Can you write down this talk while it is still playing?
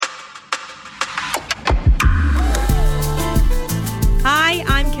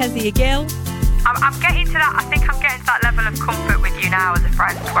Mazzy Gill. I'm getting to that. I think I'm getting to that level of comfort with you now as a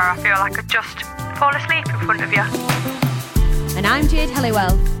friend, where I feel like I could just fall asleep in front of you. And I'm Jade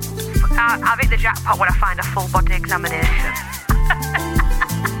Halliwell. I've hit the jackpot when I find a full body examination.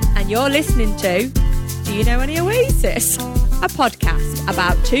 And you're listening to Do You Know Any Oasis? A podcast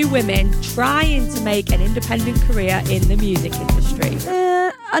about two women trying to make an independent career in the music industry.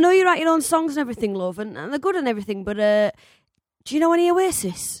 I know you write your own songs and everything, love, and they're good and everything, but do you know any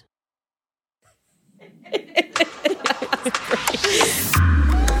Oasis?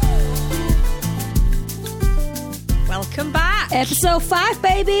 Welcome back. Episode 5,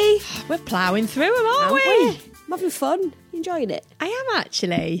 baby. We're ploughing through them, aren't we? I'm having fun. You enjoying it? I am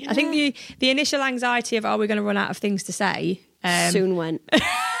actually. Yeah. I think the initial anxiety of, are we going to run out of things to say? Soon went.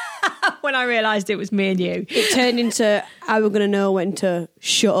 When I realised it was me and you. It turned into, I were going to know when to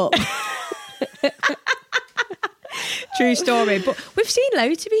shut up. True story. But we've seen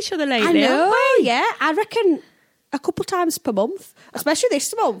loads of each other lately, I know, haven't we? yeah. I reckon a couple times per month. Especially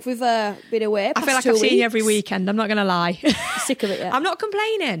this month. We've been away I feel like 2 I've weeks. seen you every weekend. I'm not going to lie. Sick of it, yeah. I'm not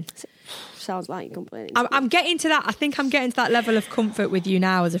complaining. Sounds like you're complaining. I'm getting to that. I think I'm getting to that level of comfort with you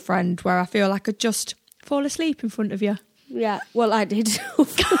now as a friend where I feel like I could just fall asleep in front of you. Yeah, well, I did. I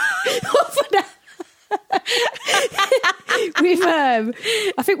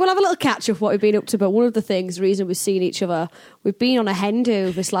think we'll have a little catch up what we've been up to, but one of the things, the reason we've seen each other, we've been on a hen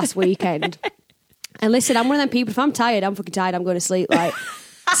do this last weekend. And listen, I'm one of them people, if I'm tired, I'm fucking tired, I'm going to sleep. Like,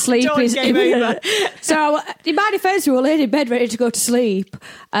 sleep is game over. So, in my defence, we were laying in bed ready to go to sleep,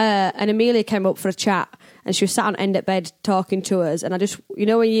 and Amelia came up for a chat, and she was sat on end at bed talking to us, and I just, you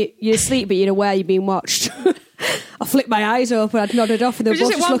know, when you're asleep but you're aware you're being watched, I flicked my eyes open, I'd nodded off, and they were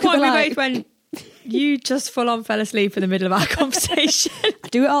both just just at one looking point at we me both went, you just full on fell asleep in the middle of our conversation. I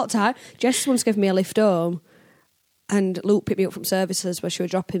do it all the time. Jess once gave me a lift home, and Luke picked me up from services where she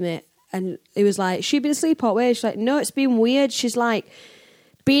was dropping me, and he was like, "She'd been asleep all way." She's like, "No, it's been weird." She's like,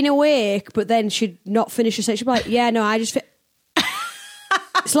 being awake, but then she'd not finish her set. She'd be like, "Yeah, no, I just..."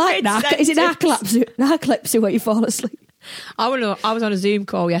 It's like is it narcolepsy where you fall asleep? I was on a Zoom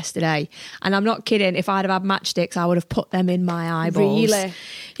call yesterday, and I'm not kidding. If I'd have had matchsticks, I would have put them in my eyeballs. Really?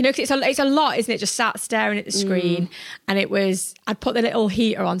 You know, 'cause it's a lot, isn't it? Just sat staring at the screen, and I'd put the little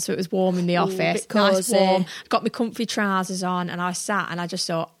heater on so it was warm in the office, nice warm. Got my comfy trousers on, and I sat, and I just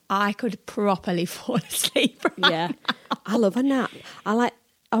thought I could properly fall asleep. Yeah, I love a nap. I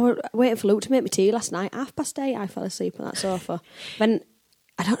was waiting for Luke to make me tea last night. 8:30, I fell asleep on that sofa. Then,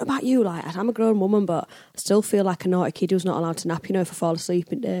 I don't know about you, like, I'm a grown woman, but I still feel like a naughty kid who's not allowed to nap, you know, if I fall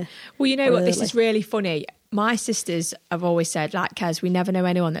asleep in there. Well, you know what, this is really funny. My sisters have always said, like, Kez, we never know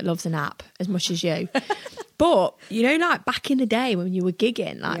anyone that loves a nap as much as you. But, you know, like back in the day when you were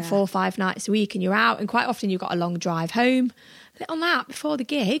gigging, like 4 or 5 nights a week, and you're out, and quite often you've got a long drive home, little nap before the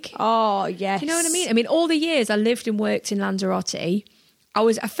gig. Oh, yes. Do you know what I mean? I mean, all the years I lived and worked in Lanzarote, I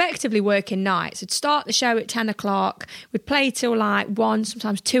was effectively working nights. I'd start the show at 10 o'clock. We'd play till like 1,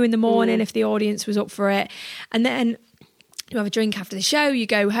 sometimes 2 in the morning if the audience was up for it. And then you have a drink after the show, you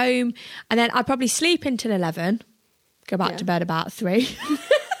go home, and then I'd probably sleep until 11, go back to bed about 3.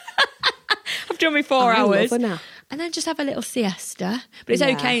 I've done my 4 hours. And then just have a little siesta. But it's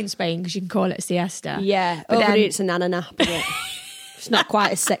okay in Spain because you can call it a siesta. Yeah, but over here it's a nana nap, isn't it? It's not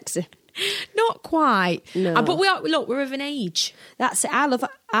quite as sexy. Not quite. No. But we're of an age. That's it.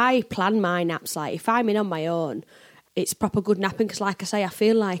 I plan my naps. Like, if I'm in on my own, it's proper good napping, because, like I say, I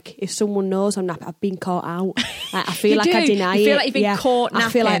feel like if someone knows I'm napping, I've been caught out. Like, I feel like I deny it. You feel like you've been caught napping. I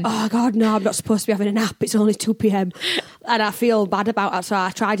feel like, oh God, no, I'm not supposed to be having a nap. It's only 2 p.m. And I feel bad about it, so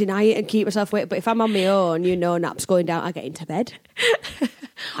I try to deny it and keep myself awake. But if I'm on my own, you know, nap's going down, I get into bed.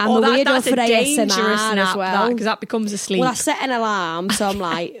 I'm a weirdo for ASMR as well, because that becomes a sleep. Well, I set an alarm, so I'm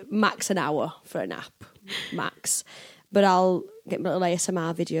like max an hour for a nap, max. But I'll get my little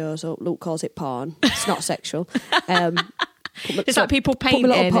ASMR videos up. Luke calls it porn. It's not sexual. It's like people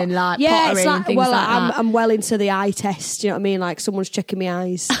painting and like pottering it's like, and things like that. I'm well into the eye test. You know what I mean? Like, someone's checking my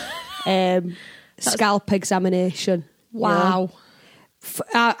eyes. Scalp examination. Wow.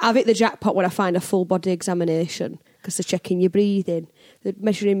 I've hit the jackpot when I find a full body examination, because they're checking your breathing, they're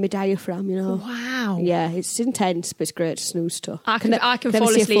measuring my diaphragm, you know. Wow. Yeah, it's intense, but it's great to snooze to. I can fall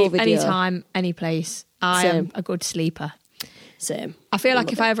asleep anytime, any place. I am a good sleeper. Same. I feel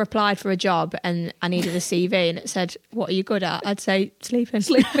like if I ever applied for a job and I needed a CV and it said, "What are you good at?" I'd say sleeping.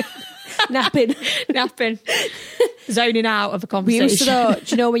 Napping. Zoning out of a conversation. We used to do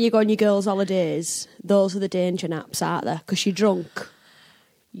you know when you go on your girls' holidays, those are the danger naps, aren't they? Because you're drunk.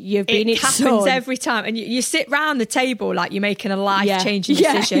 you've been it happens every time, and you sit round the table like you're making a life-changing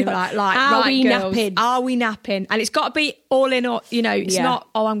decision. Like, are we girls, napping? are we napping? And it's got to be all in, or it's not.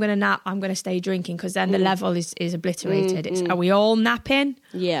 Oh, I'm going to nap. I'm going to stay drinking, because then the level is obliterated. It's, are we all napping?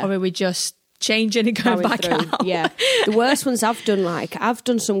 Yeah, or are we just changing and going back out? Yeah, the worst ones I've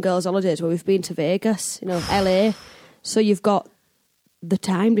done some girls' holidays where we've been to Vegas, LA. So you've got the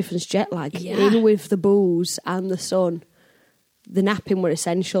time difference, jet lag, in with the booze and the sun. The napping were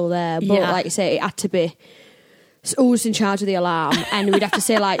essential there, but like you say, it had to be who's in charge of the alarm, and we'd have to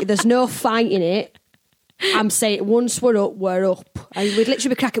say like, "There's no fighting it." I'm saying once we're up, and we'd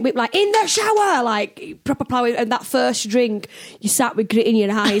literally be cracking whip like in the shower, like proper plowing. And that first drink, you sat with grit in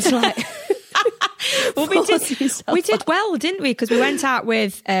your eyes, like. Well, we did well, didn't we? Because we went out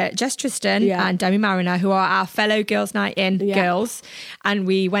with Jess Tristan and Demi Mariner, who are our fellow Girls' Night In girls, and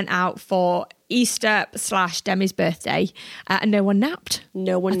we went out for Easter / Demi's birthday, and no one napped.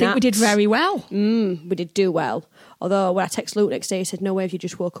 I think we did very well. We did do well. Although when I texted Luke next day, he said, "No way, if you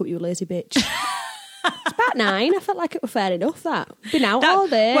just woke up, you lazy bitch." It's about 9. I felt like it was fair enough. Been out all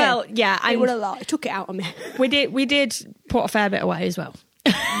day. Well, yeah, it would a lot. It took it out on me. We did put a fair bit away as well.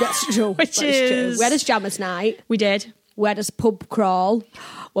 That's true. True. We had us jammers night. We did. We had us pub crawl.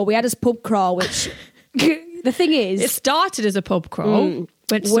 Well, we had us pub crawl, which the thing is, it started as a pub crawl.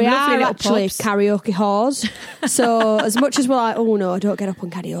 Went to some we lovely are little actually pubs. karaoke whores. So as much as we're like, oh no, don't get up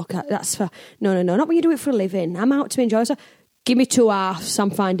on karaoke. That's for no, not when you do it for a living. I'm out to enjoy. So give me 2 hours. I'm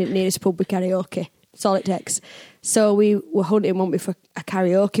finding the nearest pub with karaoke. That's all it takes. So we were hunting, weren't we, for a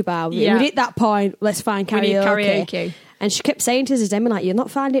karaoke bar. Yeah. We hit that point. Let's find karaoke. We need karaoke. And she kept saying to us, Demi, like, you'll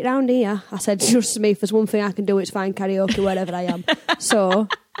not find it round here. I said, trust me, if there's one thing I can do, it's find karaoke wherever I am. So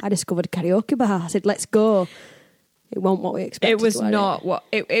I discovered a karaoke bar. I said, let's go. It wasn't what we expected. It was not what...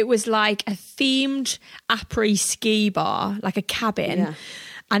 It was like a themed après-ski bar, like a cabin. Yeah.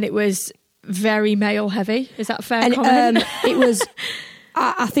 And it was very male-heavy. Is that a fair comment? It was...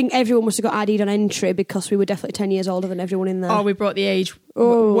 I think everyone must have got ID'd on entry because we were definitely 10 years older than everyone in there. Oh, we brought the age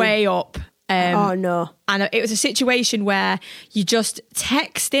way up. Oh, no. And it was a situation where you just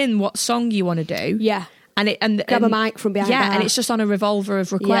text in what song you want to do. Yeah. And grab a mic from behind the bar. And it's just on a revolver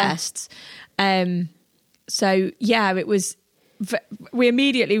of requests. Yeah. So, yeah, it was... We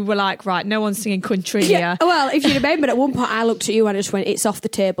immediately were like, right, no one's singing country here. Well, if you remember, at one point I looked at you and I just went, it's off the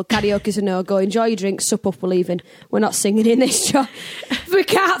table. Karaoke's a no-go. Enjoy your drinks, sup up, we're leaving. We're not singing in this joint. We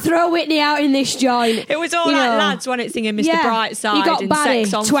can't throw Whitney out in this joint. It was all lads, wasn't it, singing Mr. Brightside you got and Barry,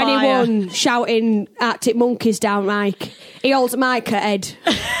 Sex on 21, Fire. shouting Arctic Monkeys down Mike. He holds Mike at head,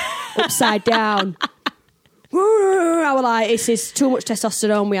 upside down. I was like, this is too much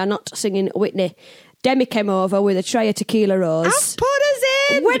testosterone. We are not singing Whitney. Demi came over with a tray of tequila rose. I've put us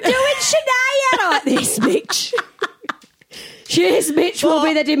in. We're doing Shania like this, bitch. This bitch will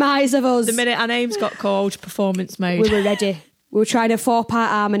be the demise of us. The minute our names got called, performance mode. We were ready. We were trying a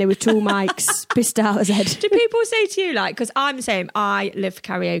 4-part harmony with 2 mics, pissed out as head. Do people say to you, like, because I'm the same, I live for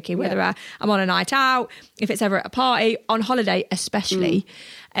karaoke, whether I'm on a night out, if it's ever at a party, on holiday especially.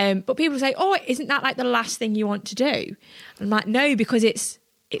 But people say, oh, isn't that like the last thing you want to do? I'm like, no, because it's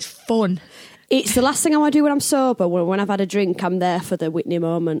fun. It's the last thing I want to do when I'm sober. When I've had a drink, I'm there for the Whitney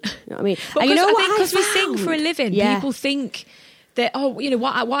moment. You know what I mean? But and you know what? Because we sing for a living, people think that,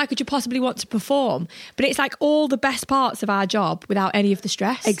 why could you possibly want to perform? But it's like all the best parts of our job without any of the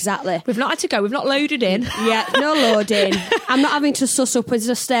stress. Exactly. We've not had to go. We've not loaded in. Yeah, no loading. I'm not having to suss up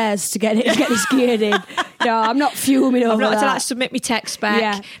the stairs to get this geared in. No, I'm not fuming over that. I've not had to submit my tech spec.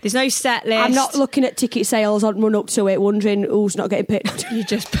 Yeah. There's no set list. I'm not looking at ticket sales on run up to it, wondering who's not getting picked. You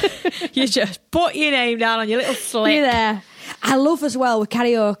just put your name down on your little slip. You're there. I love as well with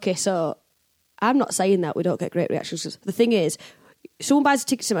karaoke, so I'm not saying that we don't get great reactions. The thing is, someone buys a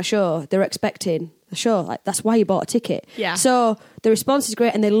ticket to my show, they're expecting the show. Like, that's why you bought a ticket. Yeah. So the response is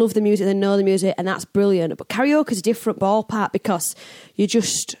great and they love the music, they know the music, and that's brilliant. But karaoke is a different ballpark because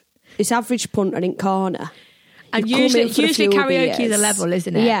it's average punter in corner. And usually karaoke is a level,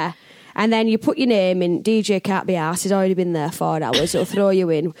 isn't it? Yeah. And then you put your name in, DJ can't be arsed, he's already been there 4 hours, it'll throw you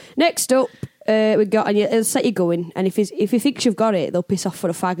in. Next up, we got, and it'll set you going. And if he thinks you've got it, they'll piss off for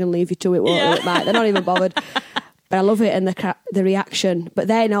a fag and leave you to it, won't they? Like, they're not even bothered. But I love it and the reaction. But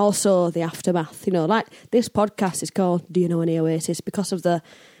then also the aftermath, like this podcast is called Do You Know Any Oasis? Because of the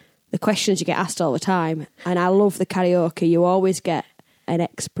questions you get asked all the time. And I love the karaoke. You always get an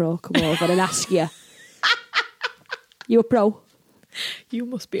ex-pro come over and ask you, you a pro? You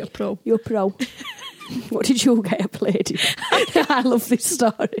must be a pro. You're a pro. What did you get up, lady? I love this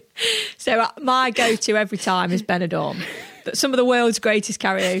story. So my go-to every time is Benidorm. some of the world's greatest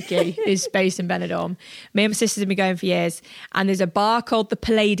karaoke is based in Benidorm. Me and my sisters have been going for years, and there's a bar called the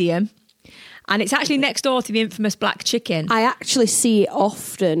Palladium, and it's actually next door to the infamous Black Chicken. I actually see it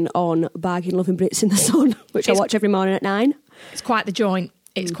often on Bargain Loving Brits in the Sun, which I watch every morning at 9. It's quite the joint.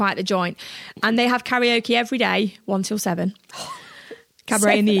 It's quite the joint. And they have karaoke every day, 1 till 7.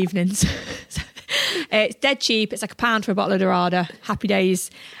 Cabaret in the evenings. It's dead cheap. It's like £1 for a bottle of Dorada. Happy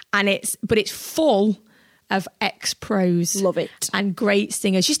days. But it's full of ex-pros. Love it. And great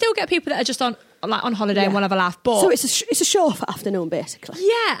singers. You still get people that are just on holiday and want to have a laugh. But so it's a show for afternoon, basically.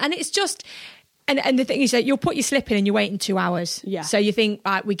 Yeah, and it's just... And the thing is that you'll put your slip in and you're waiting 2 hours. Yeah. So you think,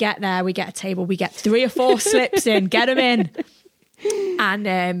 right, we get there, we get a table, we get 3 or 4 slips in, get them in.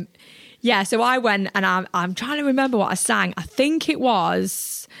 And so I went, and I'm trying to remember what I sang. I think it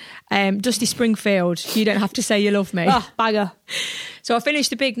was Dusty Springfield, You Don't Have to Say You Love Me. Oh, bagger. So I finished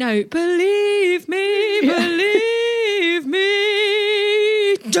the big note, believe me, believe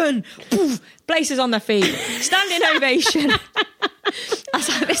me. Done. Poof. Places on their feet. Standing ovation. I was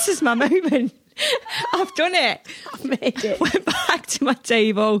like, this is my moment. I've done it. I've made it. Went back to my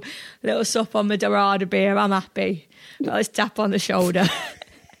table, little sup on my Dorada beer. I'm happy. Got this tap on the shoulder.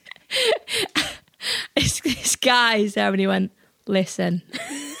 this guy's there, and he went, listen,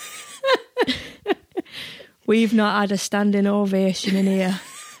 we've not had a standing ovation in here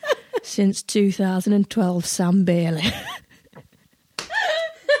since 2012, Sam Bailey.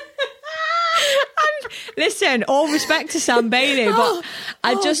 Listen, all respect to Sam Bailey, but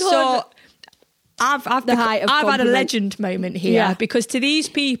I just thought I've had a legend moment here because to these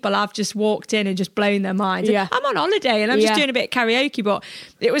people I've just walked in and just blown their minds. Yeah. I'm on holiday and I'm just doing a bit of karaoke, but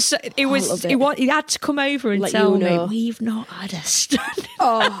he had to come over and tell me we've not had a stand.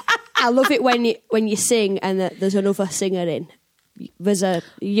 Oh, I love it when you sing and there's another singer in. There's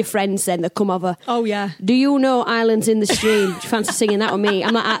your friends then that come over. Oh yeah. Do you know Islands in the Stream? Do you fancy singing that with me?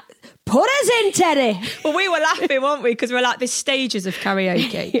 I'm like, put us in, Teddy. Well, we were laughing, weren't we? Because we're like, there's stages of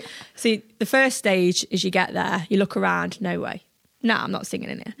karaoke. See, the first stage is you get there, you look around, no way. No, I'm not singing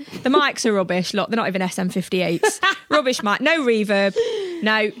in here. The mics are rubbish. Look, they're not even SM58s. Rubbish mic, no reverb.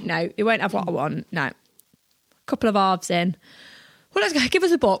 No, it won't have what I want. No. A couple of halves in. Well, let's go. Give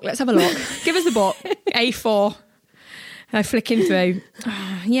us a book. Let's have a look. Give us the book. A4. Flicking through.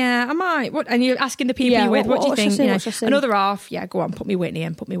 Yeah, I might. What? And you're asking the people you're with, what do you think? Another half. Yeah, go on. Put me Whitney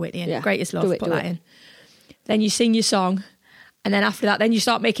in. Yeah. Greatest love. Put that in. Then you sing your song. And then after that, then you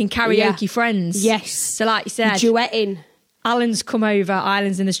start making karaoke friends. Yes. So like you said. Duetting. Alan's come over,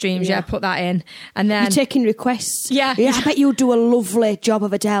 Islands in the Streams, put that in. And then... You're taking requests. Yeah. I bet you'll do a lovely job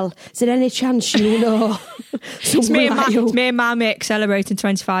of Adele. Is there any chance you know? It's me and my mix celebrating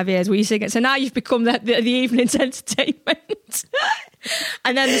 25 years. Will you sing it? So now you've become the evening's entertainment.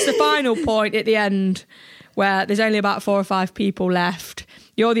 And then there's the final point at the end where there's only about 4 or 5 people left.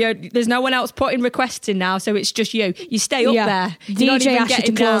 There's no one else putting requests in now, so it's just you. You stay up there. DJ asked you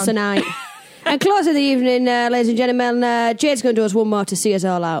to close the night. And closing the evening, ladies and gentlemen, Jade's going to do us one more to see us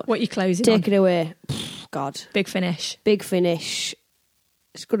all out. What are you closing Take on? it away. Big finish. Big finish.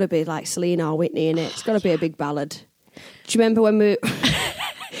 It's going to be like Celine or Whitney in it. It's got to be a big ballad. Do you remember when we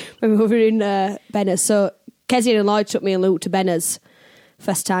were in Benner's? So Kezzy and Lloyd took me and Luke to Benner's.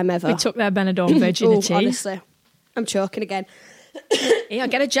 First time ever. We took their Benidorm virginity. Honestly. I'm choking again. Yeah,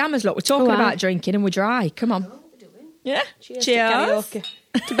 get a jammers, look. We're talking about drinking and we're dry. Come on. Yeah. Cheers. To karaoke.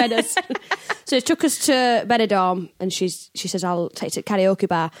 To Benner's. So it took us to Benidorm and she says, I'll take you to the karaoke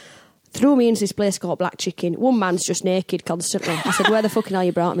bar. Threw me into this place called Black Chicken. One man's just naked constantly. I said, where the fucking hell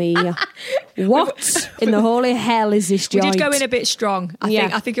you brought me here? What in the holy hell is this joint? We did go in a bit strong.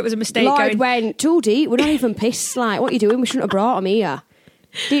 I think it was a mistake. Lloyd went too deep. We're not even pissed. Like, what are you doing? We shouldn't have brought him here.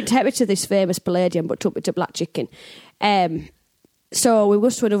 Didn't take me to this famous Palladium, but took me to Black Chicken. So we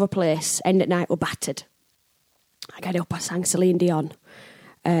went to another place. End at night, we're battered. I got up, I sang Celine Dion.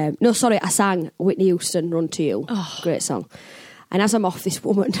 I sang Whitney Houston, Run to You. Oh. Great song. And as I'm off, this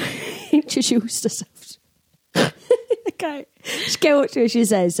woman introduced herself. Okay. She came up to me, she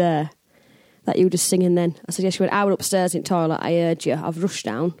says, that you were just singing then. I said, yes. She went, I was upstairs in the toilet, I heard you. I've rushed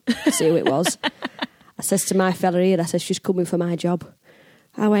down to see who it was. I says to my fella here, I said, she's coming for my job.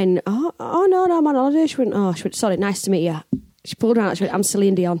 I went, no, I'm on holiday. She went, sorry, nice to meet you. She pulled around, she went, I'm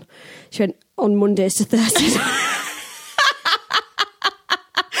Celine Dion. She went, on Mondays to Thursdays.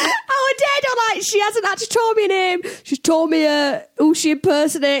 She hasn't actually told me a name. She's told me who she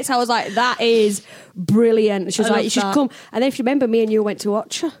impersonates. I was like, that is brilliant. She was like, you should come. And then if you remember, me and you went to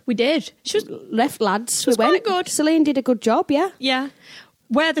watch her. We did. She was left lads. She was quite good. Celine did a good job, yeah. Yeah.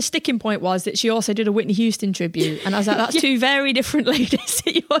 where the sticking point was that she also did a Whitney Houston tribute, and I was like, that's two very different ladies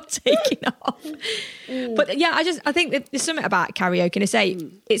that you're taking off. But yeah, I think that there's something about karaoke, and I say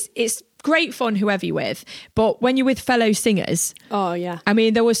it's great fun whoever you're with, but when you're with fellow singers, oh yeah, I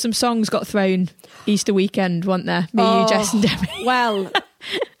mean, there was some songs got thrown Easter weekend, weren't there? Me, you, Jess and Debbie. Well,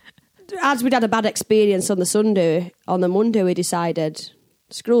 as we'd had a bad experience on the Monday we decided,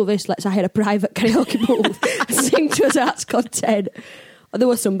 screw this, let's hire a private karaoke booth and sing to us Heart's Content. There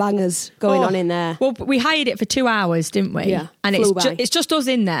were some bangers going on in there. Well, we hired it for 2 hours, didn't we? Yeah, and it's just us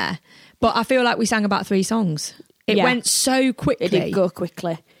in there, but I feel like we sang about 3 songs. It went so quickly. It did go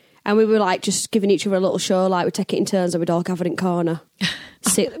quickly. And we were like just giving each other a little show, like we'd take it in turns and we'd all gather in corner,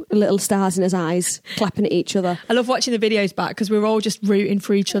 sit little stars in his eyes, clapping at each other. I love watching the videos back because we were all just rooting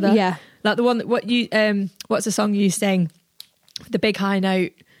for each other. Yeah. Like the one that, what's the song you sing? The big high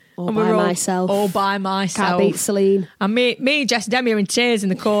note. All by myself. All by myself. Can't beat Celine. And me, Jess, Demi are in tears in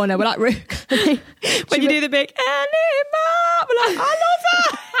the corner. We're like, when you do the big, anymore, we're like, I love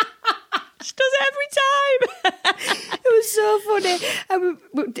her. She does it every time. It was so funny.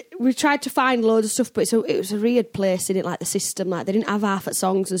 And we tried to find loads of stuff, but it was a weird place, in it, like the system. Like they didn't have half at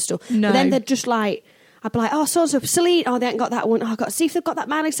songs and stuff. No. But then they'd just like, I'd be like, oh, so Celine, oh, they ain't got that one. Oh, I've got to see if they've got that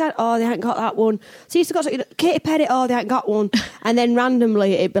Miley Cyrus. Oh, they ain't got that one. See if they've got Katy Perry. Oh, they ain't got one. And then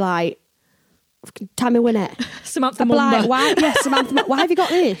randomly it'd be like, Tammy Wynette. Samantha Mumba. Like, why? Yes, Samantha. Why have you got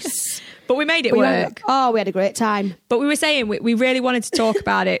this? But we made it work. We had a great time. But we were saying we really wanted to talk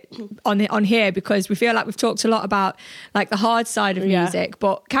about it on here because we feel like we've talked a lot about like the hard side of music,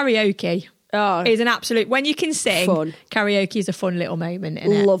 but karaoke is an absolute, when you can sing, fun. Karaoke is a fun little moment,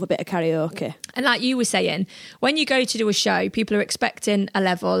 isn't it? Love a bit of karaoke. And like you were saying, when you go to do a show, people are expecting a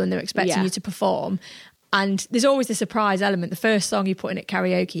level and they're expecting you to perform. And there's always the surprise element. The first song you put in at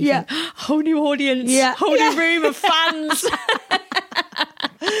karaoke, you think, whole new audience, whole new room of fans.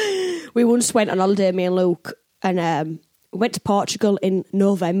 We once went on holiday, me and Luke, and we went to Portugal in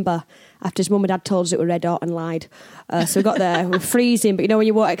November after his mum and dad told us it were red hot and lied. So we got there, we were freezing, but you know when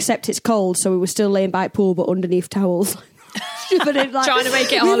you won't accept it's cold, so we were still laying by the pool but underneath towels. Like, trying to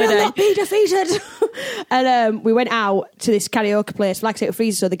make it a holiday. We will not be defeated. And we went out to this karaoke place. Like I said, it was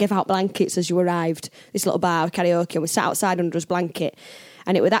freezing, so they give out blankets as you arrived. This little bar with karaoke, and we sat outside under his blanket.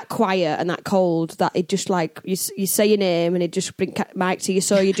 And it was that quiet and that cold that it just like, you say your name and it just bring mic to you.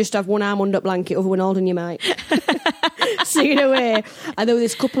 So you just have one arm under blanket, other one holding your mic. Singing away. And there was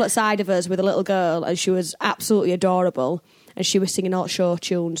this couple outside of us with a little girl and she was absolutely adorable. And she was singing all show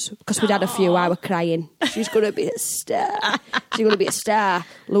tunes because we'd had a few. I was crying. She's going to be a star. She's going to be a star.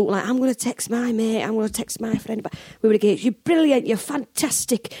 Luke like, I'm going to text my mate. I'm going to text my friend. But we would have gave, you're brilliant. You're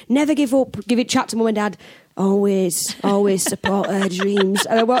fantastic. Never give up. Give it chat to mum and dad. Always support her dreams.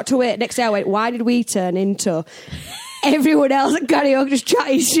 And I walked away. Next day I went, why did we turn into everyone else at karaoke just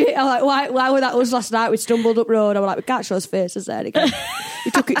chatting shit? I'm like, why were that us last night? We stumbled up road. I was like, we can't show us faces there again.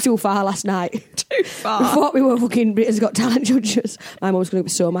 We took it too far last night. Too far. We thought we were fucking Britain's Got Talent judges. My mum's going to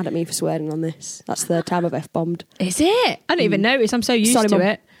be so mad at me for swearing on this. That's the third time I've F-bombed. Is it? I didn't even notice. I'm so used to Mum.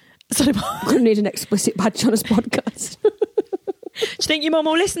 it. Sorry, Mum. I'm going to need an explicit badge on this podcast. Do you think your mum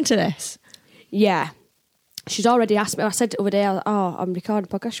will listen to this? Yeah. She's already asked me. I said the other day, I'm recording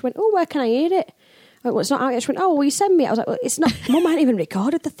a podcast. She went, where can I hear it? I went, well, it's not out yet. She went, will you send me it? I was like, well, it's not. Mum hasn't even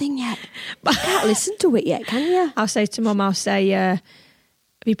recorded the thing yet. But I can't listen to it yet, can you? I'll say to Mum,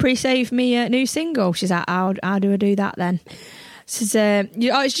 have you pre-saved me a new single? She's like, how do I do that then? Says,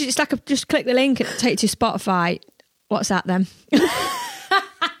 it's like just click the link and take it to Spotify. What's that then?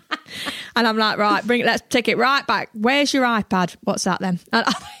 And I'm like, right, let's take it right back. Where's your iPad? What's that then?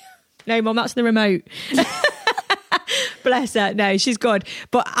 No, Mum, that's the remote. Bless her. No, she's good.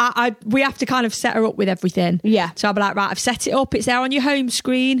 But we have to kind of set her up with everything. Yeah. So I'll be like, right, I've set it up. It's there on your home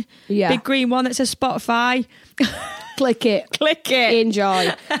screen. Yeah. Big green one that says Spotify. Click it. Click it.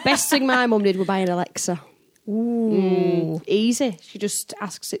 Enjoy. Best thing my mum did was buy an Alexa. Ooh. Easy. She just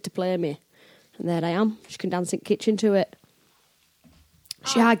asks it to play me. And there I am. She can dance in the kitchen to it.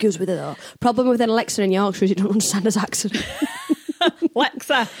 She argues with it though. Problem with an Alexa in Yorkshire is you don't understand his accent.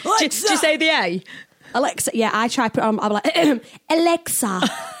 Alexa. Did you say the A? Alexa, yeah, I try to put on, I'm like, Alexa,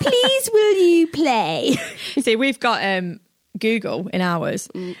 please will you play? See, we've got Google in ours.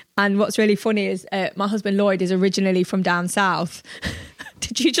 And what's really funny is my husband Lloyd is originally from down south.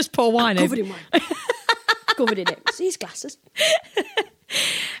 Did you just pour wine over? Covered in wine. Covered in it. See his glasses.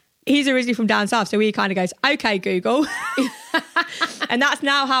 He's originally from down south, so he kind of goes, okay, Google. And that's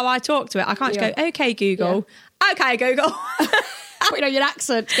now how I talk to it. I can't just go, okay, Google. Yeah. Okay, Google. Putting on your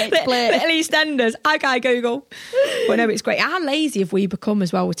accent to get it to play. Little EastEnders. Okay, Google. But no, it's great. How lazy have we become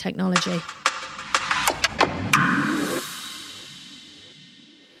as well with technology?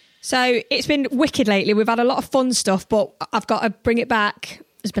 So it's been wicked lately. We've had a lot of fun stuff, but I've got to bring it back.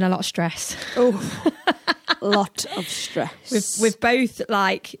 There's been a lot of stress. Oh, lot of stress. We've both,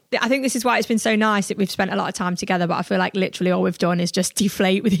 like, I think this is why it's been so nice that we've spent a lot of time together, but I feel like literally all we've done is just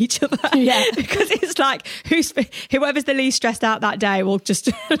deflate with each other. Yeah. Because it's like whoever's the least stressed out that day will just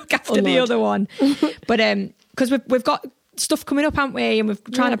look after the other one. But because we've got stuff coming up, haven't we? And we're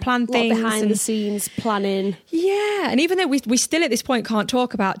trying to plan things. Behind the scenes planning. Yeah. And even though we still at this point can't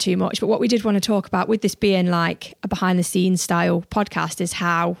talk about too much, but what we did want to talk about with this being like a behind the scenes style podcast is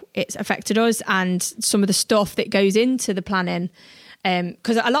how it's affected us and some of the stuff that goes into the planning.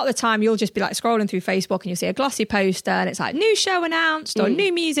 Because a lot of the time you'll just be like scrolling through Facebook and you'll see a glossy poster and it's like new show announced or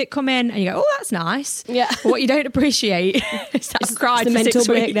new music coming and you go, oh, that's nice. Yeah. But what you don't appreciate is that I've cried the for mental 6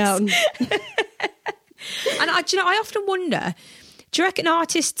 weeks. breakdown. And I often wonder, do you reckon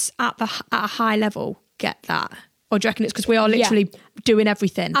artists at a high level get that? Or do you reckon it's because we are literally doing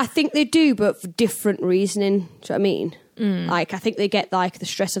everything? I think they do, but for different reasoning. Do you know what I mean? Like, I think they get like the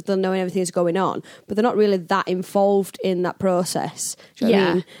stress of them knowing everything is going on, but they're not really that involved in that process. Do you know what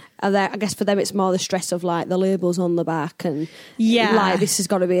I mean? And I guess for them it's more the stress of like the labels on the back and like this has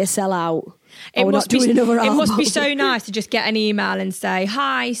got to be a sellout. It must be so nice to just get an email and say,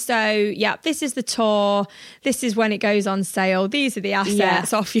 hi, so yeah, this is the tour, this is when it goes on sale, these are the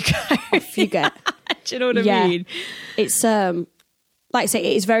assets, off you go. Off you get. Do you know what I mean? It's like I say,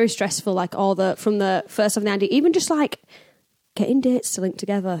 it is very stressful, like from the first of the idea, even just like getting dates to link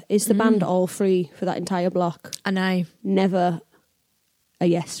together. Is the band all free for that entire block? I know. Never a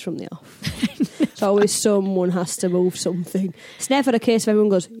yes from the off. It's always someone has to move something. It's never a case of everyone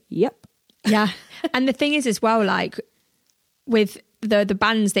goes, yep. Yeah. And the thing is as well, like with the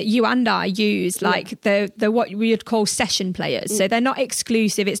bands that you and I use, like the what we would call session players. So they're not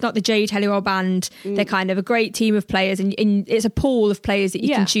exclusive. It's not the Jade Helliwell band. They're kind of a great team of players and it's a pool of players that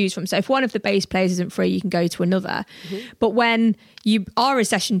you can choose from. So if one of the bass players isn't free, you can go to another. But when you are a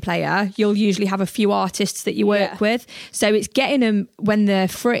session player, you'll usually have a few artists that you work with. So it's getting them when they're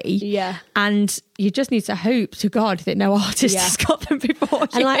free. Yeah. And you just need to hope to God that no artist has got them before you.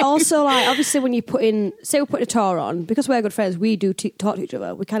 And like also like obviously when you say we're putting a tour on, because we're good friends, we do talk to each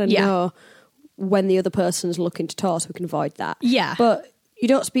other. We kind of know when the other person's looking to tour so we can avoid that. Yeah. But you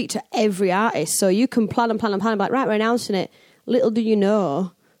don't speak to every artist, so you can plan and plan and plan. Like, right, we're announcing it. Little do you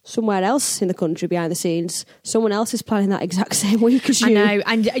know, somewhere else in the country behind the scenes, someone else is planning that exact same week as you. I know.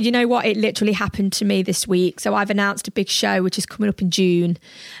 And you know what? It literally happened to me this week. So I've announced a big show which is coming up in June.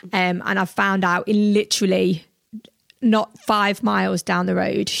 And I've found out in literally not 5 miles down the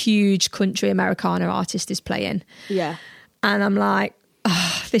road, huge country Americana artist is playing. Yeah. And I'm like,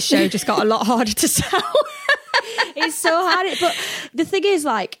 oh, this show just got a lot harder to sell. It's so hard. But the thing is,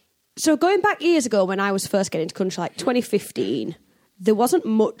 like, so going back years ago when I was first getting into country, like 2015, there wasn't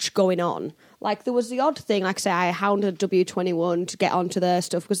much going on. Like, there was the odd thing, like I say, I hounded W21 to get onto their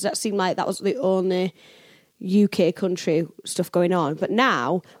stuff because that seemed like that was the only UK country stuff going on. But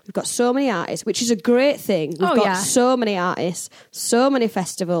now we've got so many artists, which is a great thing. We've got so many artists, so many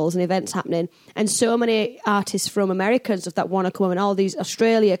festivals and events happening, and so many artists from America and stuff that want to come and all these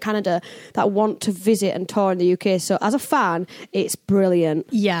Australia, Canada that want to visit and tour in the UK. So as a fan, it's brilliant.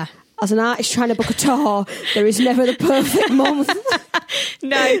 Yeah. As an artist trying to book a tour, there is never the perfect month.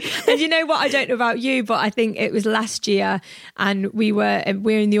 No. And you know what? I don't know about you, but I think it was last year and we're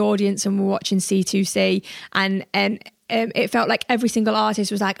in the audience and we're watching C2C and it felt like every single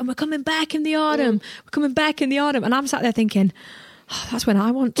artist was like, and we're coming back in the autumn. We're coming back in the autumn. And I'm sat there thinking, oh, that's when I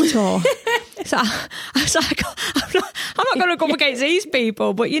want to tour. So I was like, I'm not going to go up against these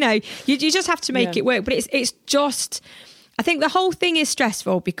people. But, you know, you just have to make it work. But it's just... I think the whole thing is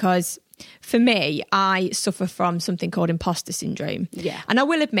stressful because for me, I suffer from something called imposter syndrome. Yeah. And I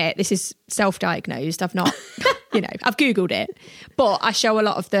will admit, this is self-diagnosed. I've not, I've Googled it, but I show a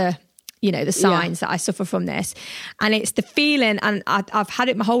lot of the signs that I suffer from this. And it's the feeling, and I've had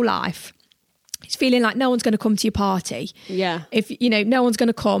it my whole life. It's feeling like no one's going to come to your party. Yeah. If, no one's going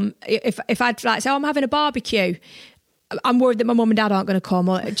to come. If I'd like say, I'm having a barbecue, I'm worried that my mum and dad aren't going to come.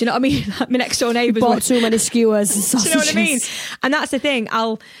 Or, do you know what I mean? Like my next door neighbours bought too many skewers and sausages. Do you know what I mean? And that's the thing.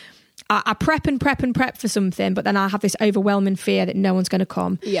 I prep and prep and prep for something, but then I have this overwhelming fear that no one's going to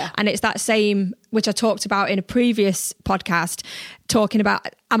come. Yeah. And it's that same, which I talked about in a previous podcast, talking about,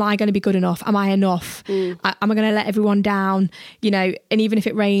 am I going to be good enough? Am I enough? Am I going to let everyone down? And even if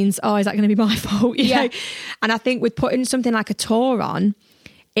it rains, is that going to be my fault? You know? And I think with putting something like a tour on,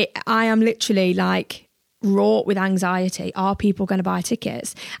 I am literally like... wrought with anxiety. Are people going to buy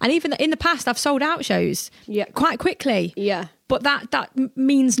tickets? And even in the past I've sold out shows quite quickly but that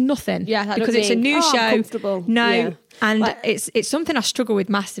means nothing. Yeah, that because doesn't it's a mean, new I'm show. comfortable. No, Yeah. and Like- it's something I struggle with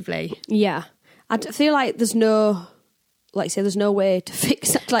massively. Yeah. I feel like there's no, like you say, there's no way to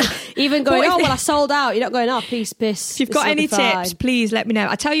fix that. Like, even going, But if- I sold out. You're not going, piece. If you've got any tips, please let me know.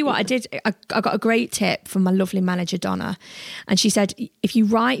 I tell you what, I did. I got a great tip from my lovely manager, Donna. And she said, if you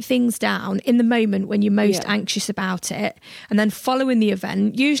write things down in the moment when you're most anxious about it, and then following the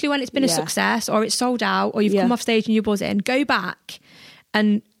event, usually when it's been a success or it's sold out or you've come off stage and you're buzzing, go back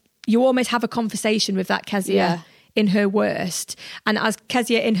and you almost have a conversation with that Kezia in her worst. And as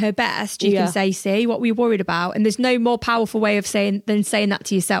Kezia in her best, you can say, see, what we worried about. And there's no more powerful way of saying that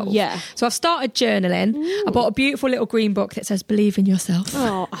to yourself. Yeah. So I've started journaling. I bought a beautiful little green book that says, believe in yourself.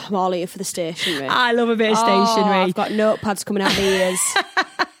 Oh, I'm all here for the stationery. I love a bit of stationery. I've got notepads coming out of my ears.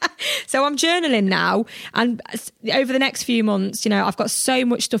 So I'm journaling now, and over the next few months, I've got so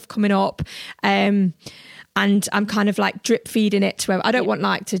much stuff coming up, and I'm kind of like drip feeding it to. I don't want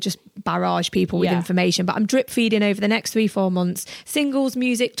like to just barrage people with information, but I'm drip feeding over the next 3-4 months. Singles,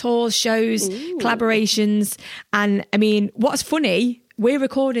 music, tours, shows, collaborations, and I mean, what's funny? We're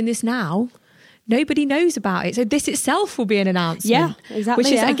recording this now. Nobody knows about it. So this itself will be an announcement. Yeah, exactly.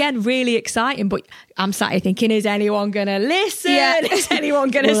 Which is, again, really exciting. But I'm sat here thinking, is anyone going to listen? Yeah. Is anyone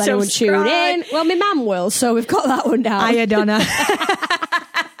going to anyone subscribe? tune in? Well, my mum will, so we've got that one down. Hiya, Donna.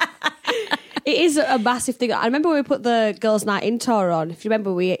 It is a massive thing. I remember when we put the Girls' Night In tour on. If you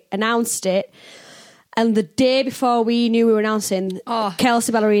remember, we announced it. And the day before we knew we were announcing,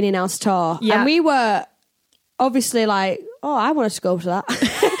 Kelsey Ballerini announced tour. Yeah. And we were obviously like, I want us to go to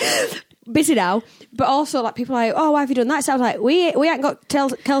that. Busy now, but also like people are like, why have you done that? So I was like, we ain't got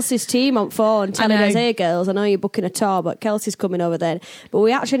Kelsey's team on phone telling us, hey girls, I know you're booking a tour, but Kelsey's coming over then. But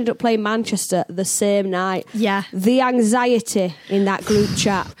we actually ended up playing Manchester the same night. Yeah, the anxiety in that group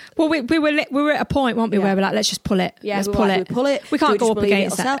chat. Well, we were at a point, weren't we, where we're like, let's just pull it. Yeah, let's pull it. We can't go up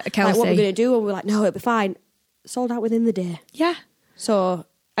against that, Kelsey. Like, what we're going to do? And we're like, no, it'll be fine. Sold out within the day. Yeah. So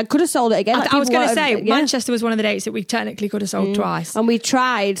I could have sold it again. I was going to say, Manchester was one of the dates that we technically could have sold twice. And we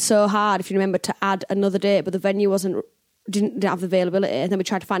tried so hard, if you remember, to add another date, but the venue didn't have the availability. And then we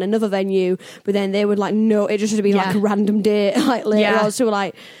tried to find another venue, but then they would like, no, it just had to be like a random date like later on. So we're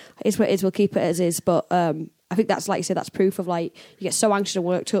like, it's what it is, we'll keep it as is. But I think that's, like you said, that's proof of like, you get so anxious and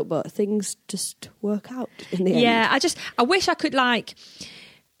worked up, but things just work out in the end. Yeah, I wish I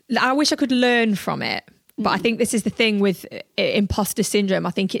could learn from it. But I think this is the thing with imposter syndrome.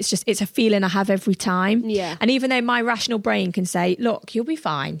 I think it's a feeling I have every time. Yeah. And even though my rational brain can say, look, you'll be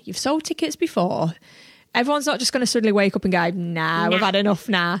fine. You've sold tickets before. Everyone's not just going to suddenly wake up and go, nah, we've had enough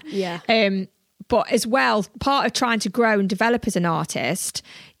now. Yeah. But as well, part of trying to grow and develop as an artist,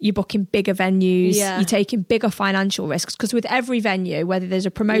 you're booking bigger venues, you're taking bigger financial risks. Because with every venue, whether there's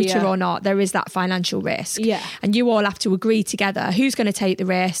a promoter or not, there is that financial risk. Yeah. And you all have to agree together who's going to take the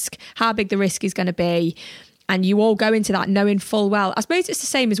risk, how big the risk is going to be. And you all go into that knowing full well. I suppose it's the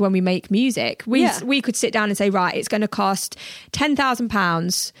same as when we make music. We could sit down and say, right, it's going to cost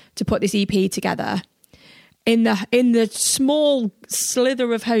 £10,000 to put this EP together. In the small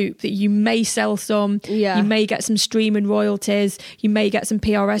slither of hope that you may sell some, you may get some streaming royalties, you may get some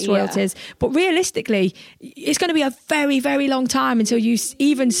PRS royalties, but realistically, it's going to be a very, very long time until you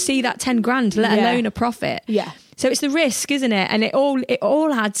even see that 10 grand, let alone a profit. Yeah. So it's the risk, isn't it? And it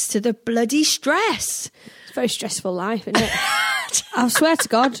all adds to the bloody stress. It's a very stressful life, isn't it? I swear to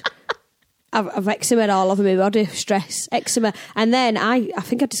God. I've eczema all over my body, stress, eczema. And then I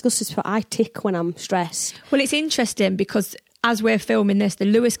think I discussed this before, I tick when I'm stressed. Well, it's interesting because as we're filming this, the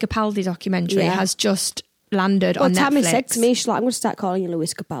Lewis Capaldi documentary has just landed on Netflix. Tammy said to me, she's like, I'm going to start calling you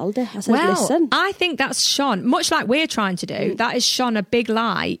Lewis Capaldi. I said, listen. I think that's shone, much like we're trying to do, that has shone a big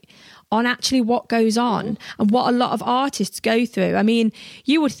light on actually what goes on and what a lot of artists go through. I mean,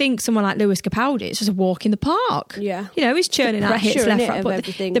 you would think someone like Lewis Capaldi, it's just a walk in the park. Yeah. He's churning out hits left, right. But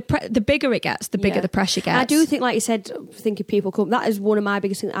everything. the bigger it gets, the bigger the pressure gets. I do think, like you said, thinking people come, that is one of my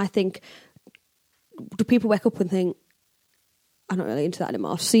biggest things. I think, do people wake up and think, I'm not really into that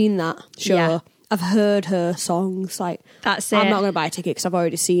anymore. I've seen that show. Yeah. I've heard her songs. Like, that's it. I'm not going to buy a ticket because I've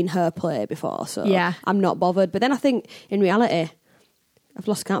already seen her play before. So I'm not bothered. But then I think, in reality, I've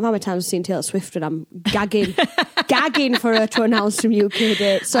lost count of how many times I've seen Taylor Swift and I'm gagging for her to announce some UK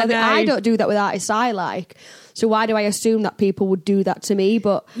dates. So I don't do that with artists I like. So why do I assume that people would do that to me?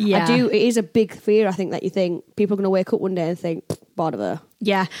 But I do. It is a big fear, I think, that you think people are going to wake up one day and think, bored of her.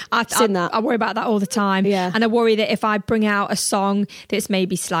 Yeah, I worry about that all the time. Yeah. And I worry that if I bring out a song that's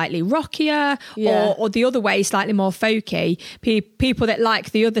maybe slightly rockier or the other way, slightly more folky, people that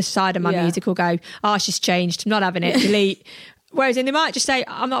like the other side of my music will go, she's changed, I'm not having it, delete. Whereas they might just say,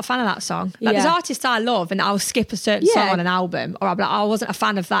 I'm not a fan of that song. Like, Yeah. there's artists I love and I'll skip a certain Yeah. song on an album, or I'll be like, I wasn't a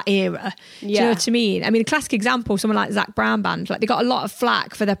fan of that era. Do you know what I mean? I mean, a classic example, someone like Zach Brown Band, like they got a lot of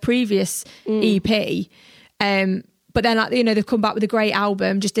flack for their previous EP. But then, like, you know, they've come back with a great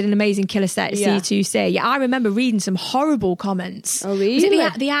album, just did an amazing killer set at C2C. Yeah, I remember reading some horrible comments. Oh, really? Was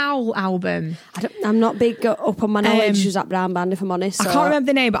it the Owl album? I'm not big up on my knowledge of that Brown Band, if I'm honest. I can't remember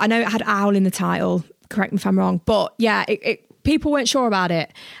the name, but I know it had Owl in the title. Correct me if I'm wrong. But yeah, people weren't sure about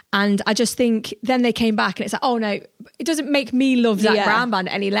it. And I just think then they came back and it's like, oh no, it doesn't make me love Zach Brown Band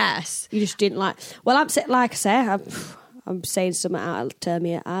any less. You just didn't like... Well, like I say, I'm saying something out of turn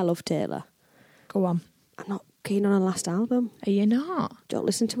me. I love Taylor. Go on. I'm not keen on her last album. Are you not? Don't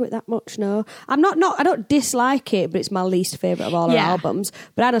listen to it that much, no. I'm not I don't dislike it, but it's my least favourite of all her albums.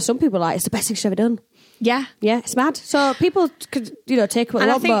 But I know some people like it's the best thing she's ever done. Yeah. Yeah, it's mad. So people could, you know, take what they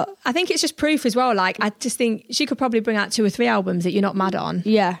want, but... I think it's just proof as well. Like, I just think she could probably bring out 2 or 3 albums that you're not mad on.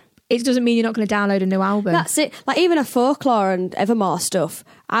 Yeah. It doesn't mean you're not going to download a new album. That's it. Like, even her Folklore and Evermore stuff,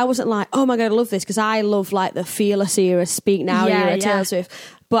 I wasn't like, oh my God, I love this, because I love, like, the Fearless era, Speak Now era, Taylor Swift.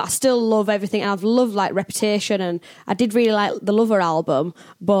 But I still love everything. And I've loved, like, Reputation, and I did really like the Lover album,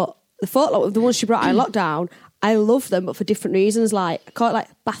 but the Folklore, the ones she brought out in lockdown, I love them, but for different reasons. Like, I call it like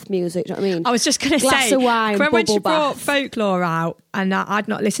bath music, do you know what I mean? I was just going to say, glass of wine, when she bubble brought bath. Folklore out, and I'd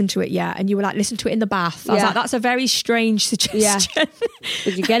not listened to it yet, and you were like, listen to it in the bath. I was like, that's a very strange suggestion.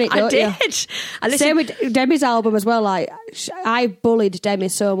 Did you get it? I did. I listened. Same with Demi's album as well. Like, I bullied Demi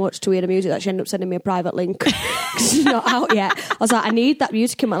so much to hear the music that she ended up sending me a private link because it's not out yet. I was like, I need that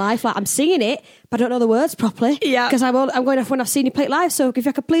music in my life. Like, I'm singing it, but I don't know the words properly. Yeah. Because I'm going off when I've seen you play it live. So if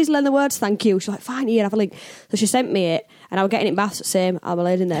I could please learn the words, thank you. She's like, fine, here, have a link. So she sent me it, and I was getting it in baths. Same. I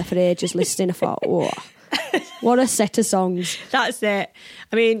laid in there for ages listening. I thought, whoa, what a set of songs. That's it.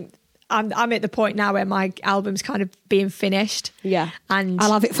 I mean, I'm at the point now where my album's kind of being finished. Yeah. And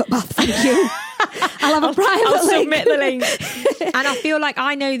I'll have it for bath, thank you. I'll have a private I'll link. submit the link. And I feel like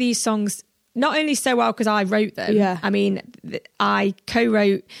I know these songs not only so well because I wrote them. Yeah. I mean, I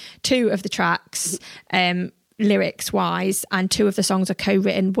co-wrote 2 of the tracks, lyrics wise, and 2 of the songs are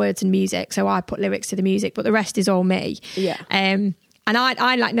co-written words and music. So I put lyrics to the music, but the rest is all me. Yeah. And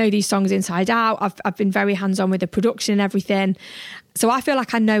I like know these songs inside out. I've been very hands-on with the production and everything. So I feel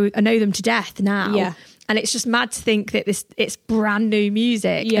like I know them to death now. Yeah. And it's just mad to think that it's brand new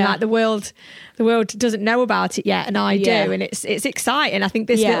music. Yeah. And like the world doesn't know about it yet, and I do. And it's exciting. I think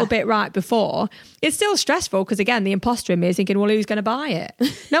this little bit right before, it's still stressful because again, the imposter in me is thinking, well, who's going to buy it?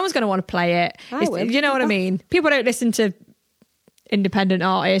 No one's going to want to play it. I will. You know what I mean? People don't listen to independent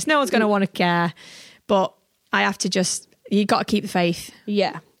artists. No one's going to want to care. But I have to you got to keep the faith.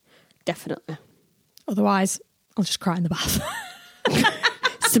 Yeah, definitely. Otherwise, I'll just cry in the bath.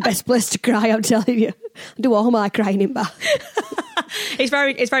 It's the best place to cry, I'm telling you. I do all my crying in bath. It's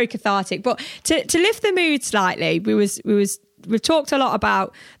very cathartic. But to lift the mood slightly, we've talked a lot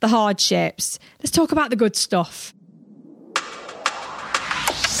about the hardships. Let's talk about the good stuff.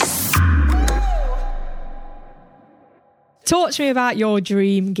 Talk to me about your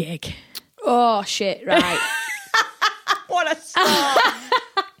dream gig. Oh, shit, right. What a start.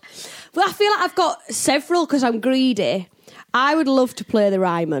 Well, I feel like I've got several because I'm greedy. I would love to play the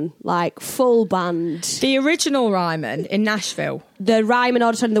Ryman, like full band. The original Ryman in Nashville. The Ryman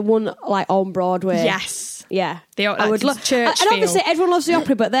Auditorium, the one like on Broadway. Yes. Yeah. I would love church and obviously feel. everyone loves the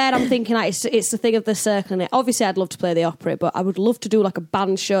opera, but then I'm thinking like it's the thing of the circle in it. Obviously I'd love to play the opera, but I would love to do like a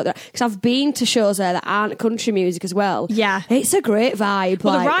band show there because I've been to shows there that aren't country music as well. Yeah. It's a great vibe.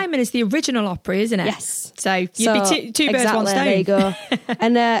 Well, like, the Ryman is the original opera, isn't it? Yes. So you'd be two birds, exactly, one stone. There you go.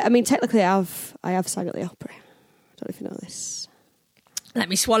 And I mean, technically I have sang at the opera. I don't know if you know this. Let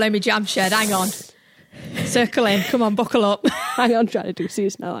me swallow my jam shed. Hang on. Circle in. Come on, buckle up. Hang on, trying to do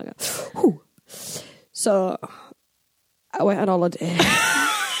serious now. Hang on. Whew. So I went on holiday.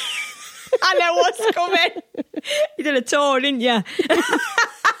 I know what's coming. You did a tour, didn't you? I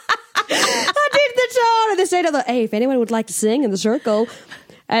did the tour, and they said, hey, if anyone would like to sing in the circle.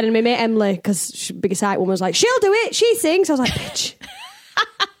 And my mate Emily, because she's the biggest height woman, was like, she'll do it, she sings. I was like, bitch.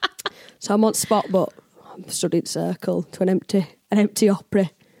 So I'm on spot, but I'm stood in circle to an empty opera.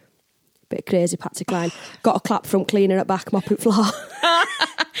 Bit crazy, Patsy Cline. Got a clap from cleaner at back, mopping floor.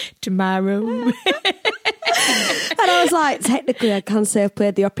 Tomorrow. And I was like, technically, I can say I've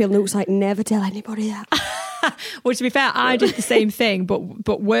played the opera. And Luke's like, never tell anybody that. Well, to be fair, I did the same thing,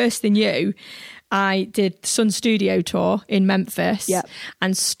 but worse than you. I did Sun Studio Tour in Memphis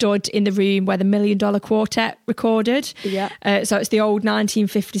and stood in the room where the $1 Million Quartet recorded. Yeah. So it's the old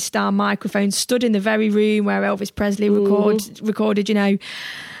 1950s style microphone, stood in the very room where Elvis Presley recorded, you know.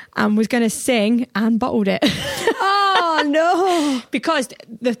 and was going to sing and bottled it. Oh no! Because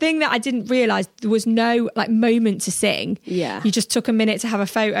the thing that I didn't realise, there was no like moment to sing. Yeah. You just took a minute to have a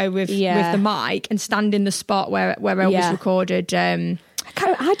photo with the mic and stand in the spot where Elvis recorded.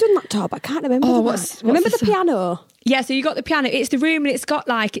 I'd done that tour, but I can't remember. Remember the piano? Yeah, so you got the piano. It's the room, and it's got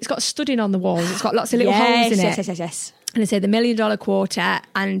studding on the walls. It's got lots of little holes in it. Yes. And I say the $1 Million Quartet,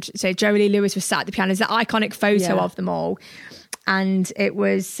 and so Jerry Lee Lewis was sat at the piano. There's that iconic photo of them all, and it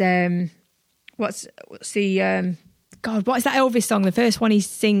was what's the God? What is that Elvis song? The first one he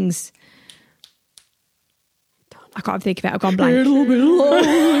sings. I can't think of it. I've gone blank. It'll be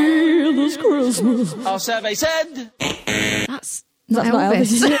lovely this Christmas. Our survey said That's not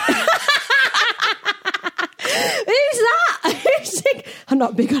Elvis, is it? Who's that? I'm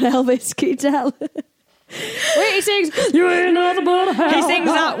not big on Elvis, can you tell? Wait, he sings You Ain't Nothing But a Hound. He sings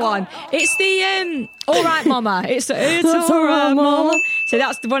that one. It's the All Right Mama. It's All Right Mama. So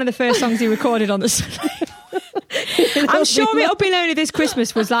that's one of the first songs he recorded on the Sunday. I'm sure It'll Be Lonely This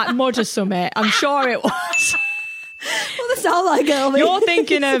Christmas was like Mud or something. I'm sure it was. Well, they sound like Elvis. You're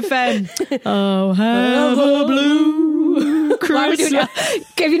thinking of Oh, have a blue Christmas.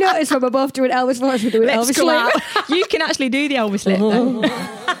 Have you noticed from above doing Elvis voice, we're doing Let's Elvis go lip? out. You can actually do the Elvis lip though.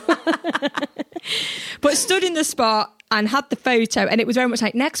 But stood in the spot and had the photo, and it was very much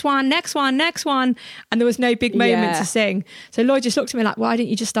like next one, and there was no big moment to sing. So Lloyd just looked at me like, why didn't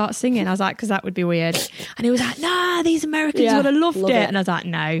you just start singing? I was like, because that would be weird. And he was like, nah, these Americans would have loved it. And I was like,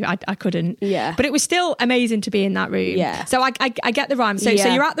 no, I couldn't. Yeah. But it was still amazing to be in that room. Yeah. So I get the rhyme. So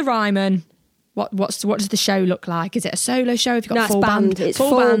you're at the Ryman. What does the show look like? Is it a solo show? Have you got full band? It's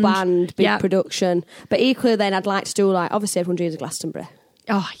full band, big production. But equally then I'd like to do like, obviously everyone dreams of Glastonbury.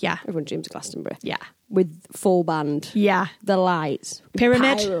 Oh, yeah. Everyone dreams of Glastonbury. Yeah. With full band. Yeah. The lights.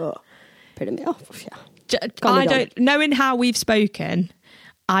 Pyramid. Pyramid. Oh, yeah. I don't, knowing how we've spoken,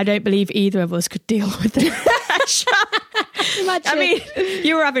 I don't believe either of us could deal with the pressure. Imagine. I mean,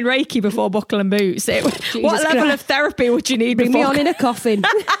 you were having Reiki before Buckle and Boots. What level of therapy would you need? Bring me on in a coffin.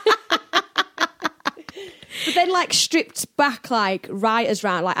 But then, like, stripped back, like, writers'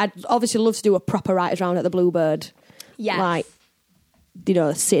 round. Like, I'd obviously love to do a proper writers' round at the Bluebird. Yeah. Like, you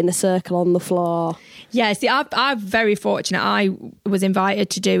know, sit in a circle on the floor. Yeah, see, I'm very fortunate. I was invited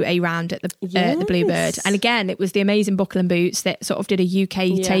to do a round at the Bluebird. And again, it was the amazing Buckle and Boots that sort of did a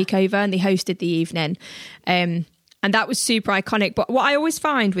UK takeover, and they hosted the evening. And that was super iconic. But what I always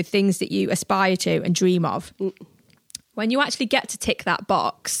find with things that you aspire to and dream of, when you actually get to tick that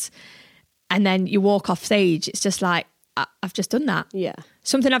box and then you walk off stage, it's just like, I've just done that. Yeah.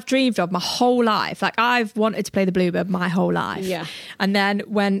 Something I've dreamed of my whole life. Like, I've wanted to play the Bluebird my whole life. Yeah. And then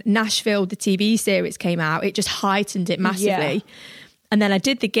when Nashville, the TV series, came out, it just heightened it massively. Yeah. And then I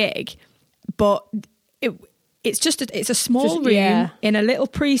did the gig, but it's a small room in a little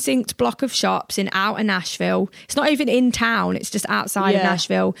precinct block of shops in outer Nashville. It's not even in town, it's just outside of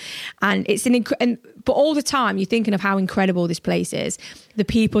Nashville. And it's but all the time you're thinking of how incredible this place is. The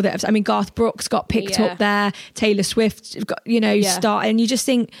people that Garth Brooks got picked up there, Taylor Swift got, started, and you just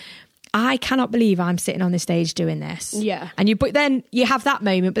think, I cannot believe I'm sitting on this stage doing this. Yeah. But then you have that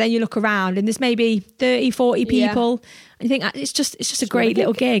moment, but then you look around and there's maybe 30, 40 people. And you think, it's just a great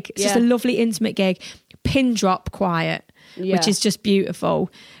little gig. It's just a lovely, intimate gig. Pin drop quiet, which is just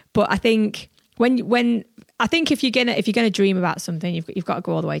beautiful. But I think if you're gonna dream about something, you've got to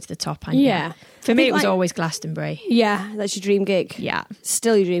go all the way to the top. And for me, it was always Glastonbury. Yeah, that's your dream gig. Yeah,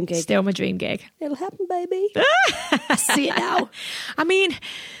 still your dream gig. Still my dream gig. It'll happen, baby. I see it now. I mean,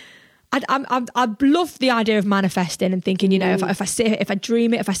 I love the idea of manifesting and thinking, if I see it, if I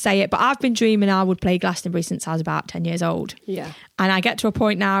dream it, if I say it. But I've been dreaming I would play Glastonbury since I was about 10 years old. Yeah. And I get to a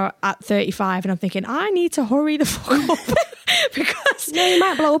point now at 35 and I'm thinking, I need to hurry the fuck up. Because you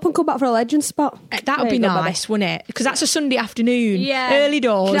might blow up and come back for a legend spot. That would be nice, wouldn't it? Because that's a Sunday afternoon. Yeah. Early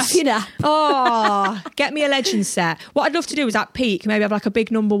doors. Oh, get me a legend set. What I'd love to do is at peak, maybe have like a big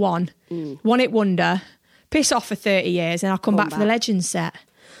number one hit wonder, piss off for 30 years, and I'll come back for the legend set.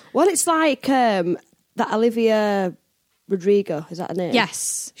 Well, it's like that Olivia Rodrigo, is that her name?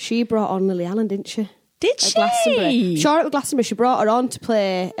 Yes. She brought on Lily Allen, didn't she? Did she? Glastonbury. Sure, it was Glastonbury. She brought her on to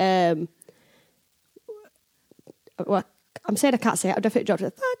play... well, I'm saying I can't say it. I've definitely dropped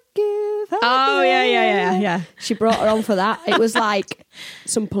it. Fuck you. Yeah. She brought her on for that. It was like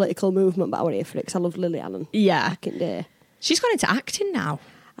some political movement, but I wasn't here for it because I love Lily Allen. Yeah. Back in the day. She's gone into acting now.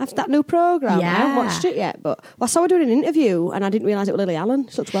 After that new programme, I haven't watched it yet, but I saw her doing an interview and I didn't realise it was Lily Allen.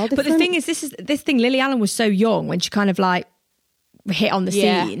 She looks well different. But the thing is, this thing, Lily Allen was so young when she kind of like hit on the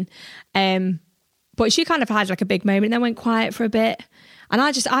scene. But she kind of had like a big moment and then went quiet for a bit. And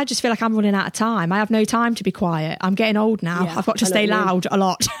I just feel like I'm running out of time. I have no time to be quiet. I'm getting old now. Yeah, I've got to stay loud a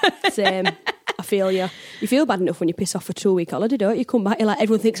lot. Same. I feel you. You feel bad enough when you piss off for a 2-week holiday, don't you? Come back, you're like,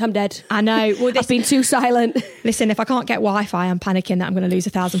 everyone thinks I'm dead. I know. Well, I've been too silent. Listen, if I can't get Wi-Fi, I'm panicking that I'm going to lose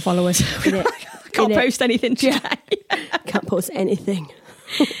 1,000 followers. I can't post anything today. Can't post anything.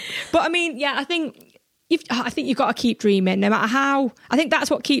 But I mean, yeah, I think you've got to keep dreaming, no matter how. I think that's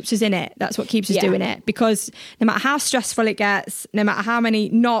what keeps us in it. That's what keeps us doing it. Because no matter how stressful it gets, no matter how many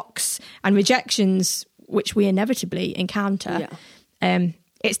knocks and rejections, which we inevitably encounter,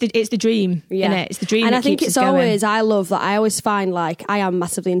 it's the dream, isn't it? It's the dream. And that I think keeps it's us going. always, I love that. I always find like I am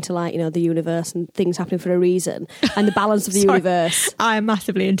massively into like, the universe and things happening for a reason and the balance of the universe. I am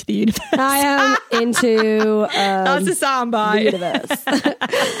massively into the universe. I am into that's a soundbite. The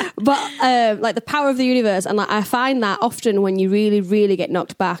universe. But like the power of the universe, and like I find that often when you really, really get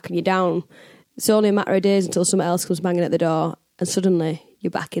knocked back and you're down, it's only a matter of days until someone else comes banging at the door and suddenly you're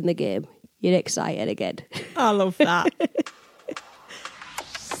back in the game. You're excited again. I love that.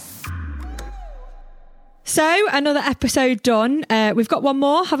 So, another episode done. We've got one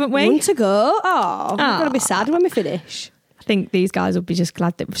more, haven't we? One to go. Oh, I'm going to be sad when we finish. I think these guys will be just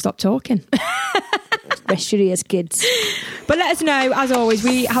glad that we've stopped talking. Rest your ears, kids. But let us know, as always,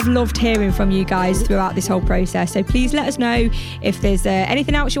 we have loved hearing from you guys throughout this whole process. So please let us know if there's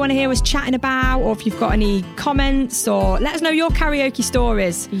anything else you want to hear us chatting about, or if you've got any comments, or let us know your karaoke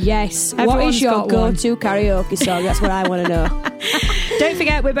stories. Yes. Everyone's what is your got one. go-to karaoke song? That's what I want to know. Don't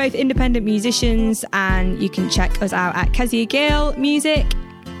forget, we're both independent musicians, and you can check us out at Kezia Gill Music.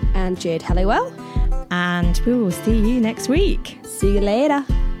 And Jade Halliwell. And we will see you next week. See you later.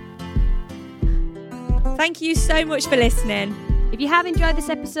 Thank you so much for listening. If you have enjoyed this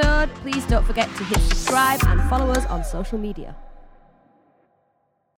episode, please don't forget to hit subscribe and follow us on social media.